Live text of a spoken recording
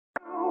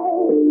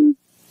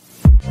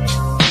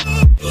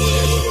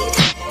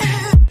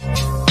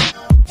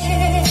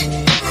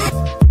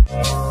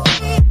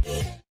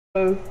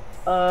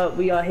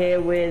we are here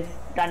with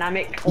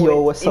Dynamic.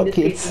 Yo, what's up,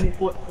 kids?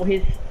 For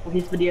his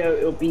video,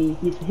 it'll be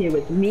he's here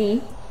with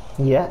me.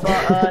 Yeah.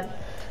 But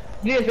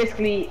video is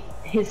basically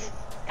his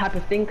type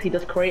of thing. 'Cause he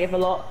does creative a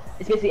lot.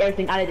 It's basically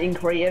everything added in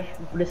creative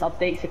for this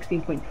update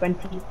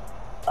 16.20.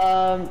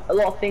 A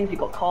lot of things. We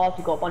got cars.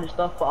 We got a bunch of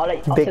stuff. But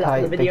I'll say that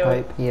for the video.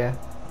 Big hype, yeah.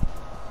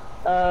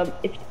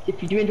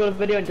 If you do enjoy the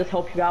video and just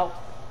help you out,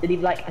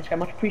 leave a like and subscribe.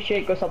 Much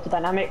appreciate. Go sub to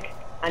Dynamic.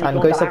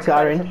 And go sub to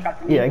Aaron.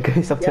 Yeah,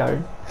 go sub to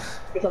Aaron.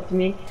 Go sub to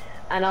me.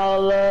 And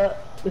I'll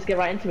let's get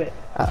right into it.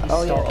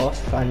 Start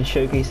off and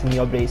showcasing the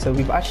update. So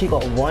we've actually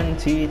got 1,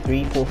 2,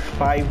 3, 4,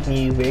 5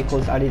 new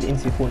vehicles added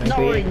into Fortnite. Not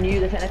really new.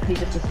 They're technically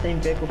just the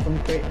same vehicle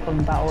from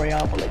Battle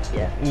Royale, but like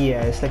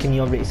yeah, it's like a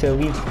new update. So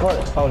we've got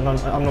I'm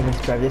not going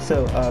to drive this.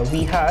 So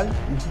we have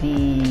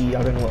the,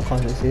 I don't know what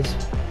color this is.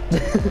 You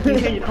can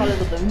change the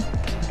colors of them.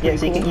 Yeah,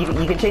 so you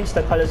can change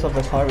the colors of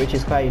the car, which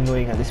is quite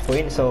annoying at this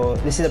point. So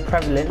this is a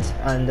prevalent,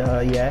 and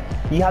yeah,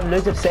 you have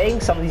loads of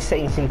settings. Some of these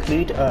settings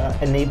include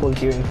enable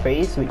during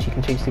phase, which you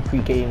can change to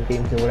pre-game,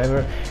 gameplay,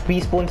 whatever.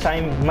 Respawn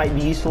time might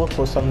be useful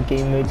for some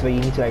game modes where you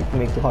need to like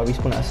make the car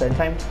respawn at a certain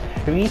time.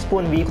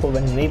 Respawn vehicle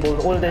when enabled.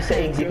 All of those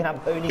settings you can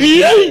have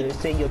only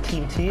say your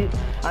team 2.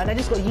 And I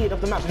just got yeeted off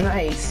the map.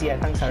 Nice. Yeah,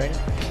 thanks, Aaron.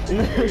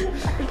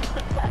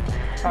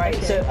 Alright,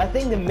 okay. So I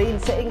think the main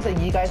settings that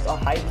you guys are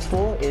hyped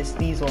for is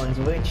these ones,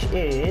 which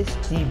is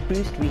the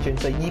boost region.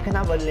 So you can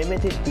have a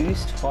limited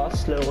boost,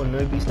 fast, slow, or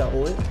no boost at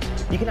all.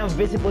 You can have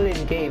visible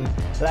in game.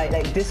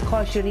 Like this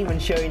car shouldn't even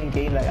show in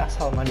game. Like that's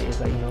how mad it is.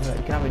 Like, you know, like,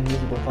 you can have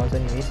invisible cars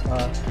anyways.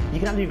 You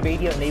can have the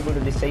radio enabled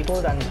or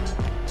disabled, and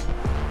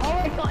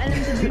oh, it's not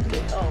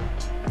unlimited. Oh.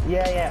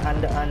 Yeah,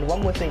 and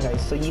one more thing,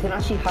 guys. So you can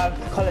actually have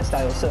color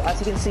styles. So as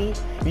you can see,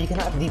 you can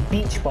have the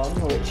beach bomb,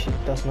 which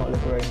does not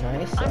look very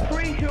nice. I'm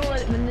pretty sure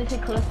that when they say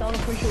color style, I'm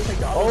pretty sure it's like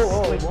the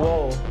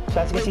whoa. So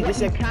as you can see,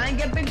 this is. Can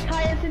get big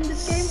tires in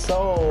this game?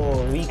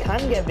 So we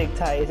can get big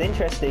tires.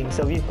 Interesting.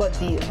 So we've got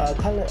the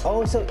color.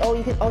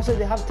 You can also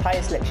they have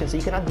tire selection. So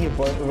you can have the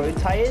road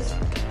tires,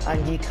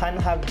 and you can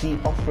have the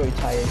off-road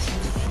tires.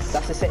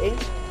 That's the setting.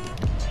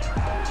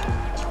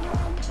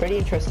 Pretty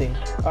interesting.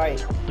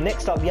 Alright,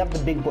 next up we have the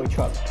big boy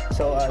truck.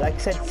 So like I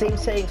said, same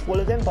settings for all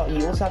of them, but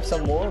you also have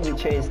some more,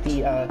 which is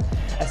the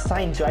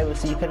assigned driver.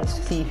 So you can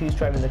see who's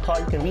driving the car.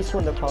 You can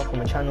respawn the car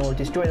from a channel,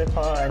 destroy the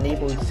car,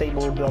 enable,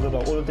 disable, blah blah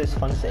blah. All of those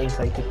fun settings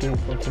that you could do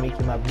to make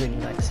your map really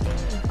nice.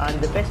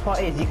 And the best part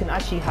is you can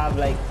actually have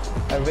like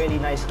a really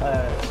nice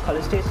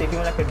colors too. So if you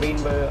want like a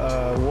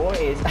rainbow war,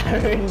 is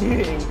Aaron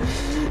doing?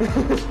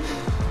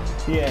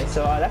 Yeah,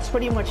 so that's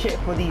pretty much it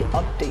for the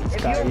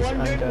updates, guys. If you're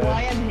wondering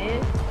why I'm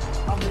here,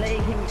 I'm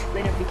letting him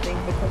explain everything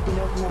because he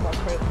knows more about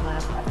creative than I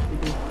actually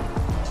do.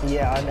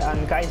 Yeah,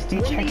 and guys,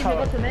 do check out. One thing you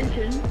forgot to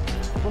mention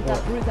was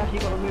that Bruce actually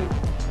got removed.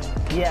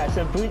 Yeah,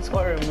 so Bruce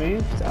got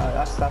removed.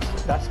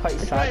 That's quite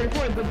sad. That's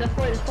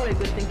probably a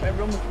good thing for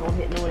everyone with no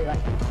hit, nobody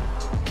like him.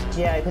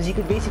 Yeah, because you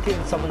could basically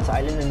on someone's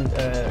island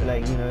and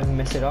like, you know,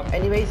 mess it up.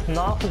 Anyways,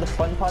 now for the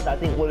fun part that I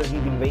think all of you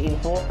have been waiting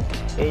for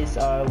is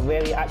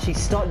where we actually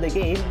start the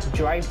game,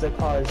 drive the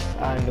cars,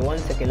 and 1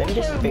 second, let me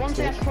just fix one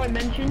thing this. I should probably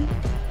mention,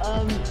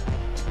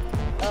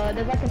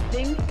 there's like a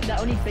thing that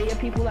only beta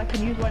people that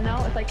can use right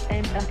now. It's like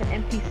an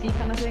NPC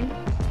kind of thing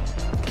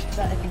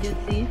that if you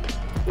didn't see,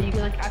 where you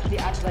can like actually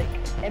add like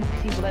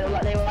NPCs,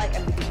 but they were like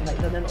NPCs, like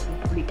they're not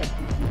complete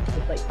NPCs.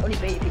 It's like only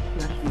beta people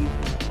can actually use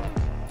them,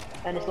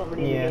 and it's not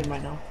really in the game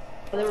right now.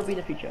 But there will be in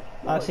the future.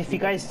 So if you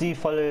guys do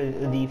follow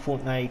the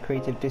Fortnite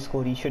Creative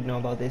Discord, you should know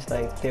about this.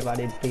 Like they've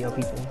added beta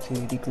people to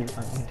the group.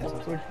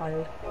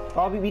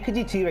 Oh, we could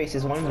do 2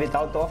 races, one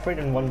without the off-road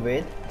and one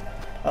with.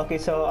 Okay,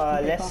 so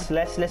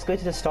let's go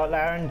to the start,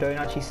 Aaron. Don't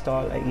actually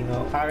start, like, you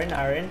know, Aaron.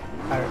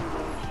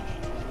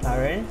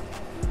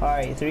 All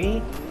right,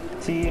 3,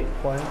 2,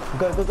 1,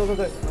 go.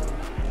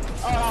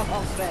 Oh, that was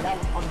unfair. That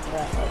was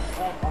unfair.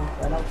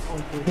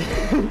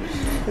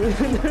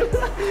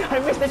 I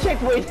missed the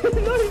checkpoint.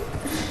 No.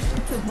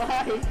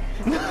 Bye.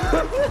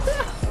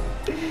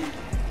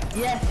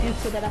 Yes,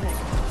 use Dynamic.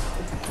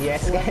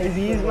 Yes, guys,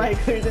 use my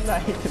code in the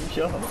item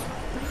shop.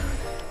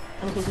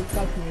 And also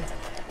subscribe to me.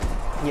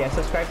 Yeah,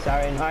 subscribe to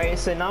Aaron. Alright,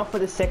 so now for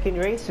the second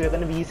race, we're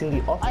going to be using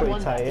the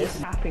off-road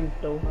tires.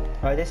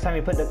 Alright, this time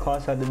we put the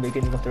cars at the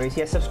beginning of the race.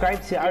 Yeah,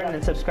 subscribe to Aaron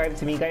and subscribe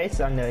to me, guys.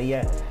 And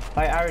yeah.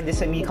 Alright, Aaron, this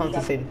time you count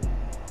us in.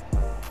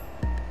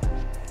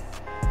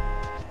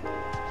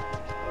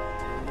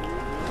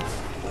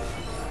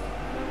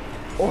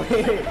 Oh,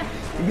 wait.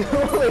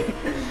 Wait.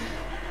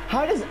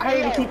 How does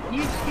Aaron keep...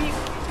 You speak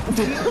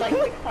like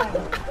 6 times.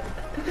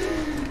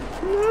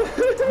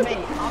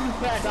 Mate, I'm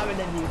better driving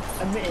than you.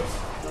 Admit it.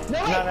 No.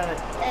 Oh,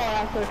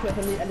 that's so close.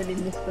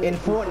 In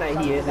Fortnite,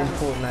 he is. In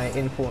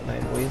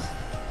Fortnite, boys.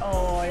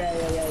 Oh,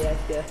 yes,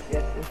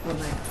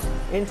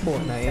 in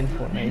Fortnite. In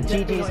Fortnite.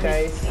 GG's,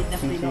 guys.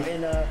 Definitely not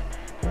in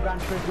Gran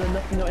Turismo,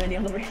 definitely not in any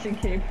other racing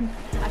game.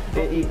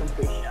 Actually, I'm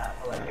pretty sure.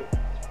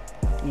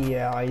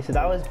 Yeah, so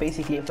that was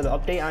basically it for the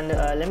update, and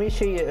let me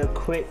show you a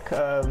quick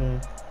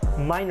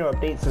minor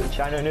updates, which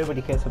I know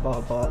nobody cares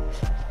about, but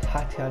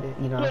had to add it,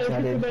 you know, I had to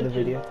add it for the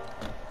video.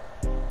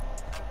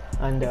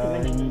 And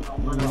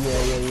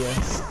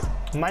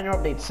minor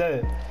update.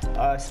 So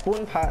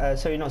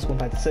sorry, not spawn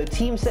pattern. So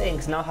team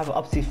settings now have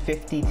up to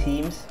 50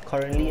 teams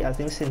currently. I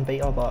think it's in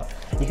beta, but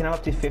you can have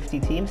up to 50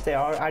 teams. They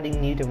are adding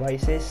new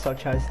devices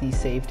such as the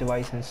save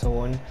device and so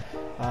on.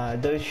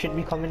 Those should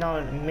be coming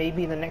out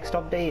maybe in the next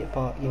update,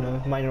 but you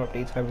know, minor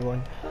updates for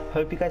everyone.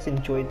 Hope you guys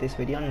enjoyed this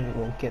video, and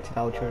we'll get to the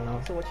outro now.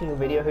 So watching the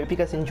video, hope you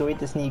guys enjoyed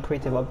this new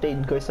creative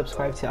update. Go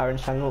subscribe to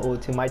Aaron's channel or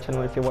to my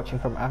channel if you're watching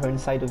from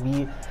Aaron's side of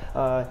view.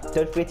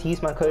 Don't forget to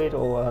use my code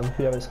or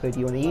whoever's code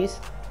you want to use,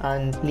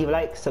 and leave a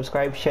like,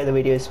 subscribe, share the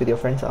videos with your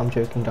friends. I'm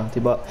joking, Dante,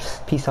 but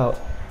peace out.